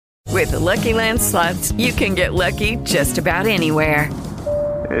With the Lucky Land Slots, you can get lucky just about anywhere.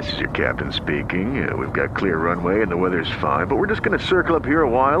 This is your captain speaking. We've got clear runway and the weather's fine, but we're just going to circle up here a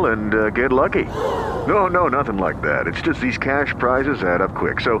while and get lucky. No, nothing like that. It's just these cash prizes add up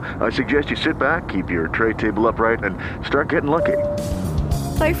quick. So I suggest you sit back, keep your tray table upright, and start getting lucky.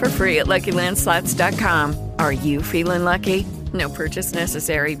 Play for free at LuckyLandSlots.com. Are you feeling lucky? No purchase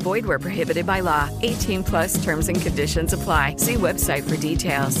necessary. Void where prohibited by law. 18 plus terms and conditions apply. See website for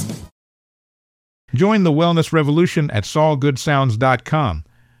details. Join the wellness revolution at SaulGoodSounds.com.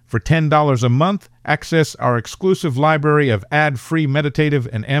 For $10 a month, access our exclusive library of ad-free meditative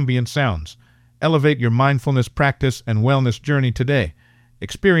and ambient sounds. Elevate your mindfulness practice and wellness journey today.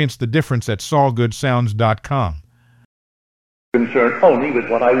 Experience the difference at SaulGoodSounds.com. Concerned only with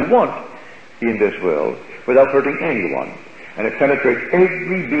what I want in this world without hurting anyone. And it penetrates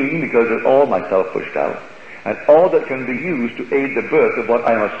every being because of all myself pushed out. And all that can be used to aid the birth of what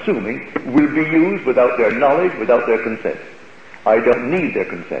I'm assuming will be used without their knowledge, without their consent. I don't need their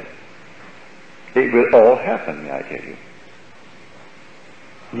consent. It will all happen, may I tell you.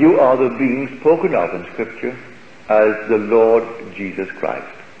 You are the being spoken of in Scripture as the Lord Jesus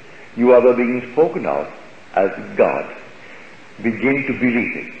Christ. You are the being spoken of as God. Begin to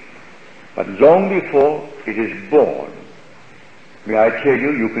believe it. But long before it is born, may I tell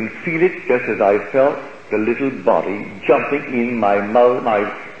you, you can feel it just as I felt the little body jumping in my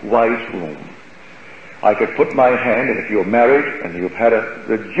wife's womb. I could put my hand, and if you're married and you've had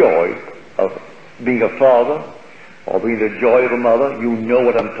the joy of being a father or being the joy of a mother, you know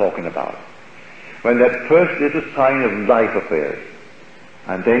what I'm talking about. When that first little sign of life appears,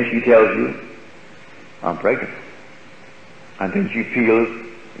 and then she tells you, I'm pregnant. And then she feels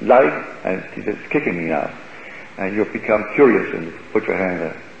life, and she's kicking me now. And you become curious and put your hand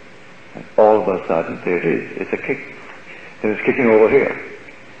there. And all of a sudden, there it is. It's a kick. And it's kicking over here.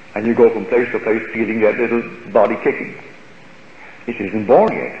 And you go from place to place feeling that little body kicking. It isn't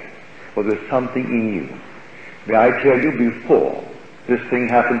born yet. But there's something in you. May I tell you, before this thing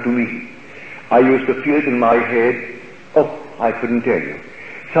happened to me, I used to feel it in my head. Oh, I couldn't tell you.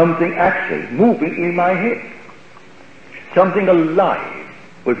 Something actually moving in my head. Something alive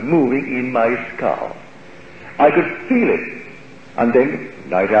was moving in my skull. I could feel it. And then,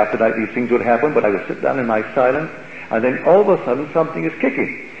 night after night, these things would happen, but I would sit down in my silence, and then all of a sudden something is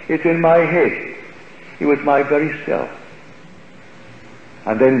kicking. It's in my head. It was my very self.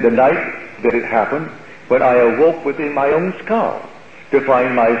 And then the night that it happened, when I awoke within my own skull to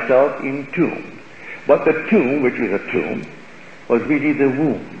find myself entombed. But the tomb, which is a tomb, was really the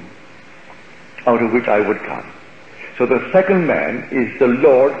womb out of which I would come. So the second man is the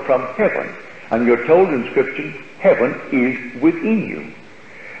Lord from heaven. And you're told in Scripture, heaven is within you.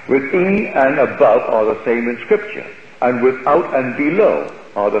 Within and above are the same in Scripture. And without and below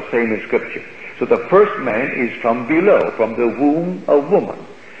are the same in Scripture. So the first man is from below, from the womb of woman.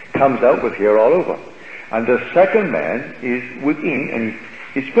 Comes out with hair all over. And the second man is within, and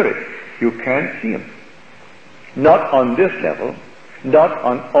his spirit. You can't see him. Not on this level, not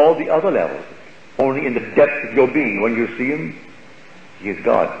on all the other levels. Only in the depth of your being. When you see him, he is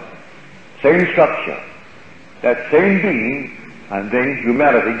God. Same structure. That same being, and then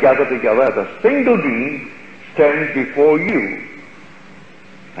humanity gathered together as a single being stands before you.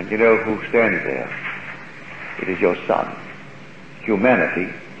 And you know who stands there? It is your son.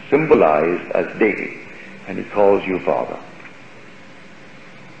 Humanity symbolized as David. And he calls you Father.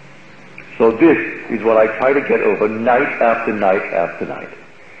 So this is what I try to get over night after night after night.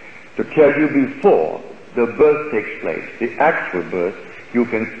 To tell you before the birth takes place, the actual birth, you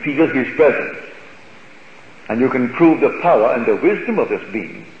can feel his presence. And you can prove the power and the wisdom of this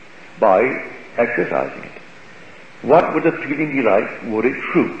being by exercising it. What would the feeling be like were it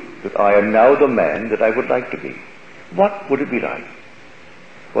true that I am now the man that I would like to be? What would it be like?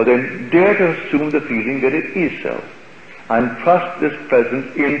 Well then, dare to assume the feeling that it is so. And trust this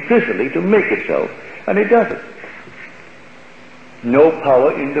presence implicitly to make it so. And it does it. No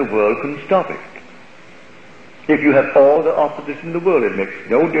power in the world can stop it. If you have all the opposition in the world, it makes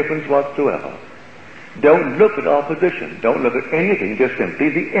no difference whatsoever. Don't look at opposition. Don't look at anything. Just simply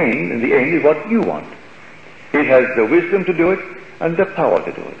the aim, and the aim is what you want. It has the wisdom to do it and the power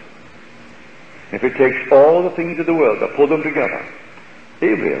to do it. If it takes all the things of the world to pull them together,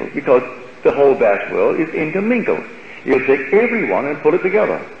 it will, because the whole vast world is intermingled. It'll take everyone and pull it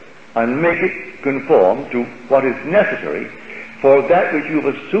together and make it conform to what is necessary for that which you've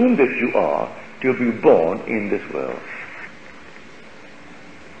assumed that you are to be born in this world.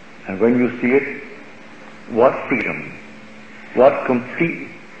 And when you see it, what freedom, what complete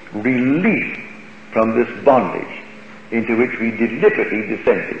relief from this bondage into which we deliberately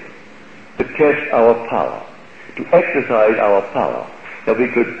descended to test our power, to exercise our power, that we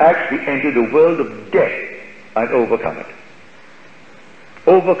could actually enter the world of death and overcome it.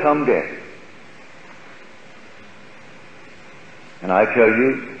 Overcome death. And I tell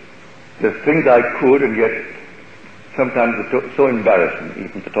you, there's things I could, and yet sometimes it's so embarrassing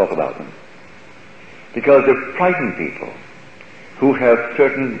even to talk about them. Because they frighten people who have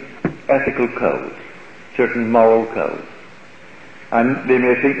certain ethical codes, certain moral codes. And they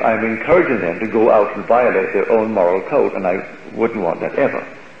may think I'm encouraging them to go out and violate their own moral code, and I wouldn't want that ever.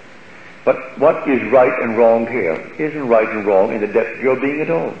 But what is right and wrong here isn't right and wrong in the depth of your being at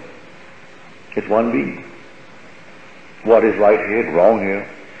all. It's one being. What is right here, wrong here.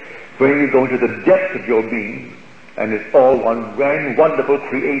 When you go into the depth of your being, and it's all one grand, wonderful,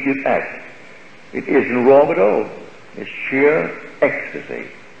 creative act, it isn't wrong at all. It's sheer ecstasy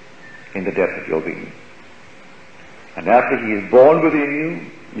in the depth of your being. And after he is born within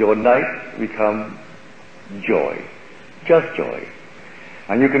you, your nights become joy. Just joy.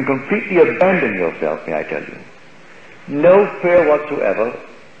 And you can completely abandon yourself, may I tell you. No fear whatsoever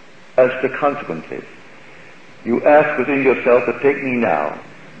as to consequences. You ask within yourself to take me now.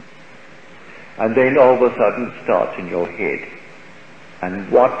 And then all of a sudden it starts in your head. And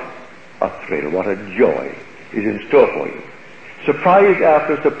what a thrill, what a joy is in store for you. Surprise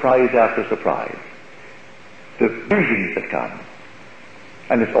after surprise after surprise. The visions that come.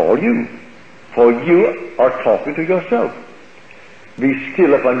 And it's all you. For you are talking to yourself. Be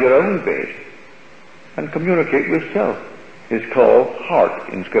still upon your own bed and communicate with self. It's called heart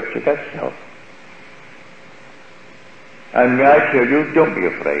in Scripture. That's self. And may I tell you, don't be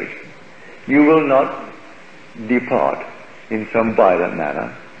afraid. You will not depart in some violent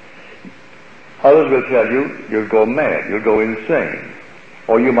manner. Others will tell you, you'll go mad, you'll go insane,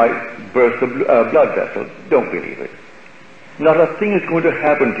 or you might burst a blood vessel. Don't believe it. Not a thing is going to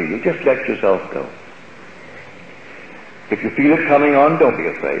happen to you. Just let yourself go. If you feel it coming on, don't be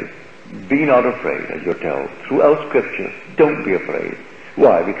afraid. Be not afraid, as you're told. Throughout Scripture, don't be afraid.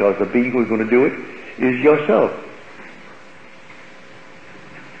 Why? Because the being who's going to do it is yourself.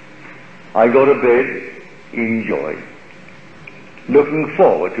 I go to bed in joy, looking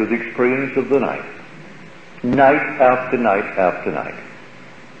forward to the experience of the night. Night after night after night.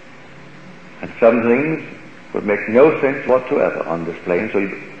 And some things would make no sense whatsoever on this plane, so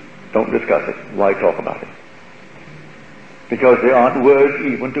you don't discuss it. Why talk about it? Because there aren't words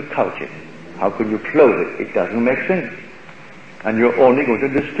even to couch it. How can you close it? It doesn't make sense. And you're only going to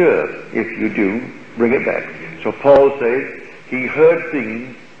disturb. If you do, bring it back. So Paul says he heard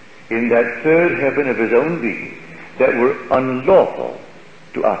things in that third heaven of his own being that were unlawful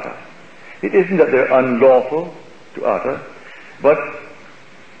to utter. It isn't that they're unlawful to utter, but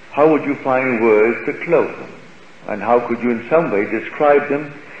how would you find words to close them? And how could you in some way describe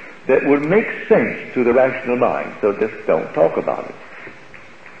them that would make sense to the rational mind? So just don't talk about it.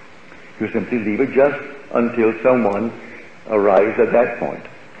 You simply leave it just until someone arrives at that point.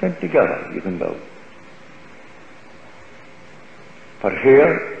 Then together you can go. But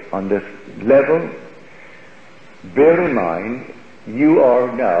here, on this level, bear in mind, you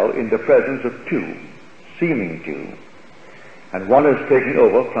are now in the presence of two, seeming two. And one is taken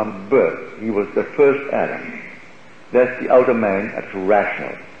over from birth. He was the first Adam. That's the outer man that's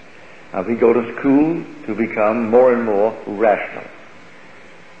rational. And we go to school to become more and more rational.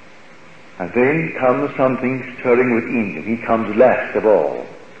 And then comes something stirring within him. He comes last of all.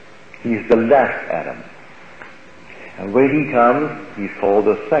 He's the last Adam. And when he comes, he's called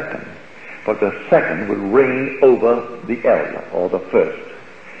the second. But the second will reign over the elder, or the first.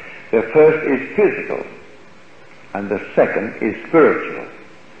 The first is physical, and the second is spiritual.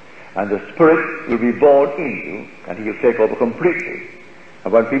 And the Spirit will be born in you, and he will take over completely.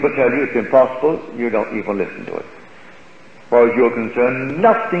 And when people tell you it's impossible, you don't even listen to it. As far as you're concerned,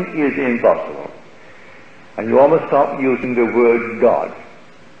 nothing is impossible. And you almost stop using the word God,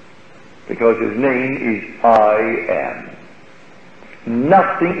 because his name is I Am.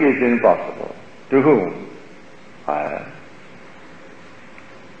 Nothing is impossible. To whom? I am.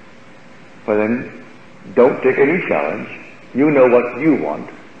 Well then, don't take any challenge. You know what you want.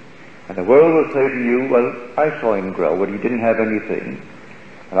 And the world will say to you, well, I saw him grow, but he didn't have anything.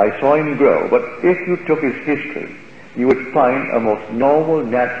 And I saw him grow. But if you took his history, you would find a most normal,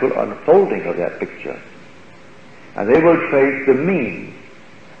 natural unfolding of that picture. And they will trace the means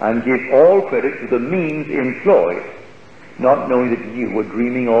and give all credit to the means employed, not knowing that you were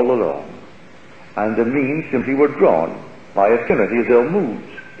dreaming all along. And the means simply were drawn by affinity of their moods.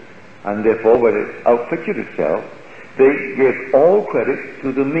 And therefore, when it outpictured itself, they gave all credit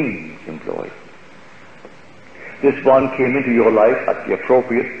to the means employed. This one came into your life at the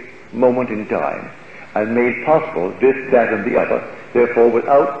appropriate moment in time and made possible this, that, and the other. Therefore,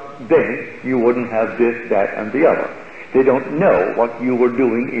 without them, you wouldn't have this, that, and the other. They don't know what you were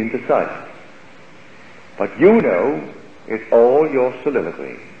doing in the silence. But you know it's all your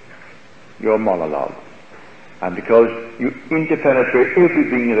soliloquy, your monologue. And because you interpenetrate every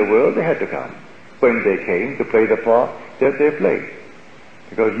being in the world, they had to come. When they came to play the part that they played.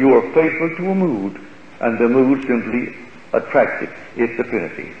 Because you are faithful to a mood, and the mood simply attracted its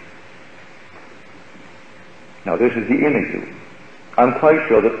affinity. Now this is the inner you. I'm quite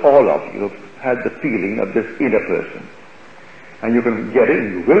sure that all of you have had the feeling of this inner person. And you can get it,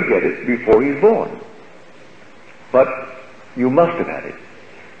 and you will get it, before he's born. But you must have had it.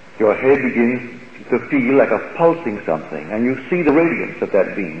 Your head begins to feel like a pulsing something, and you see the radiance of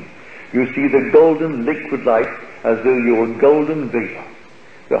that being. You see the golden liquid light as though you were golden vapor.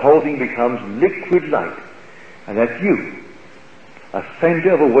 The whole thing becomes liquid light, and that's you. A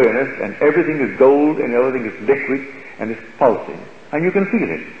center of awareness, and everything is gold, and everything is liquid, and it's pulsing. And you can feel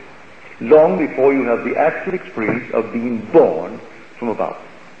it long before you have the actual experience of being born from above.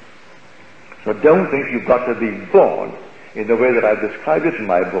 So don't think you've got to be born in the way that I've described it in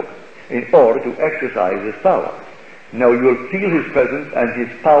my book in order to exercise his power. No, you'll feel his presence, and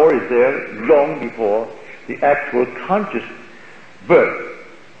his power is there long before the actual conscious birth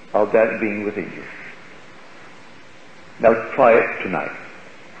of that being within you. Now try it tonight.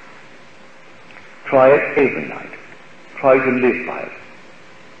 Try it every night. Try to live by it.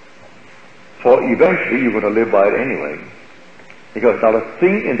 For eventually you're going to live by it anyway. Because not a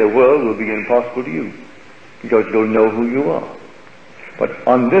thing in the world will be impossible to you. Because you'll know who you are. But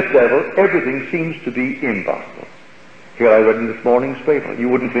on this level, everything seems to be impossible. Here I read in this morning's paper, you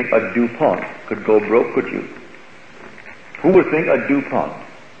wouldn't think a DuPont could go broke, could you? Who would think a DuPont,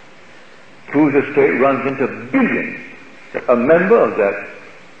 whose estate runs into billions, that a member of that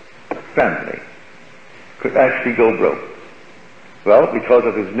family could actually go broke? Well, because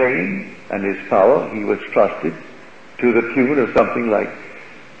of his name and his power, he was trusted to the tune of something like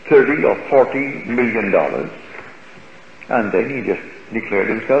 $30 or $40 million, and then he just declared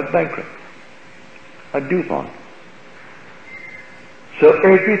himself bankrupt. A DuPont. So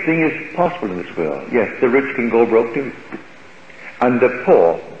everything is possible in this world. Yes, the rich can go broke too. And the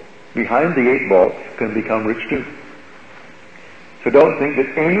poor, behind the 8 ball, can become rich too. So don't think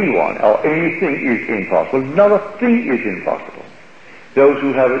that anyone or anything is impossible. Not a thing is impossible. Those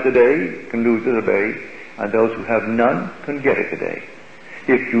who have it today can lose it today, and those who have none can get it today,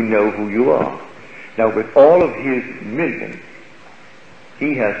 if you know who you are. Now, with all of his millions,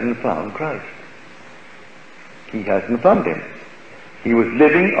 he hasn't found Christ. He hasn't found him. He was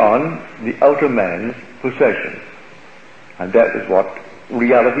living on the outer man's possessions. And that is what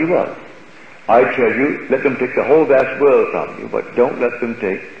reality was. I tell you, let them take the whole vast world from you, but don't let them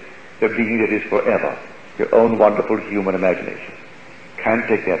take the being that is forever, your own wonderful human imagination. Can't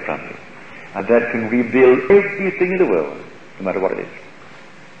take that from you. And that can rebuild everything in the world, no matter what it is.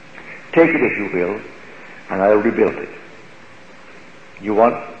 Take it if you will, and I'll rebuild it. You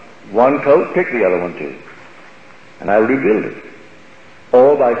want one coat, take the other one too, and I'll rebuild it.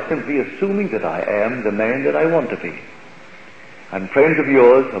 All by simply assuming that I am the man that I want to be. And friends of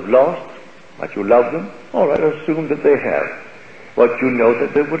yours have lost, but you love them, all right, assume that they have what you know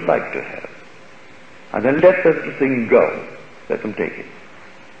that they would like to have. And then let that thing go. Let them take it.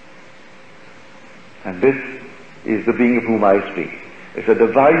 And this is the being of whom I speak. It's a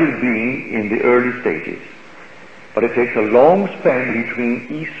divided being in the early stages. But it takes a long span between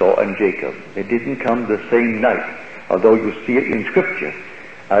Esau and Jacob. They didn't come the same night, although you see it in Scripture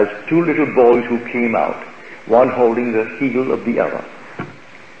as 2 little boys who came out, one holding the heel of the other.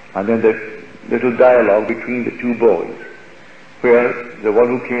 And then the little dialogue between the 2 boys, where the one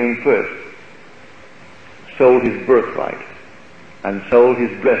who came first sold his birthright and sold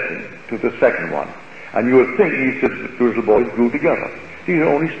his blessing to the second one. And you would think these 2 little boys grew together. These are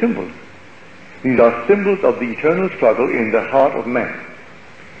only symbols. These are symbols of the eternal struggle in the heart of man.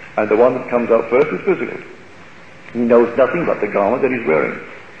 And the one that comes out first is physical. He knows nothing but the garment that he's wearing.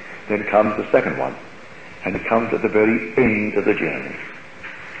 Then comes the second one, and he comes at the very end of the journey.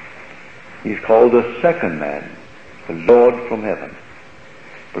 He's called the second man, the Lord from heaven.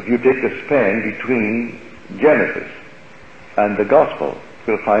 But if you take the span between Genesis and the Gospel,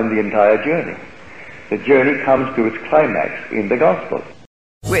 you'll find the entire journey. The journey comes to its climax in the Gospel.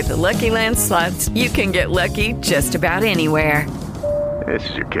 With the Lucky Land Slots, you can get lucky just about anywhere. This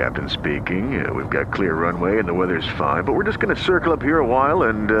is your captain speaking. We've got clear runway and the weather's fine, but we're just going to circle up here a while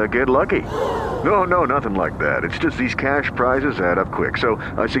and get lucky. No, nothing like that. It's just these cash prizes add up quick. So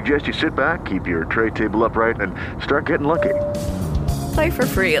I suggest you sit back, keep your tray table upright, and start getting lucky. Play for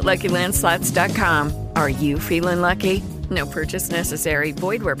free at LuckyLandSlots.com. Are you feeling lucky? No purchase necessary.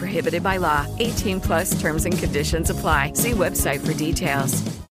 Void where prohibited by law. 18 plus terms and conditions apply. See website for details.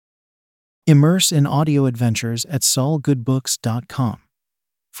 Immerse in audio adventures at saulgoodbooks.com.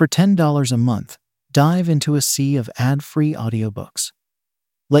 For $10 a month, dive into a sea of ad-free audiobooks.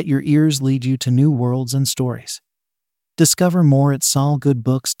 Let your ears lead you to new worlds and stories. Discover more at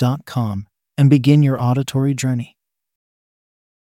saulgoodbooks.com and begin your auditory journey.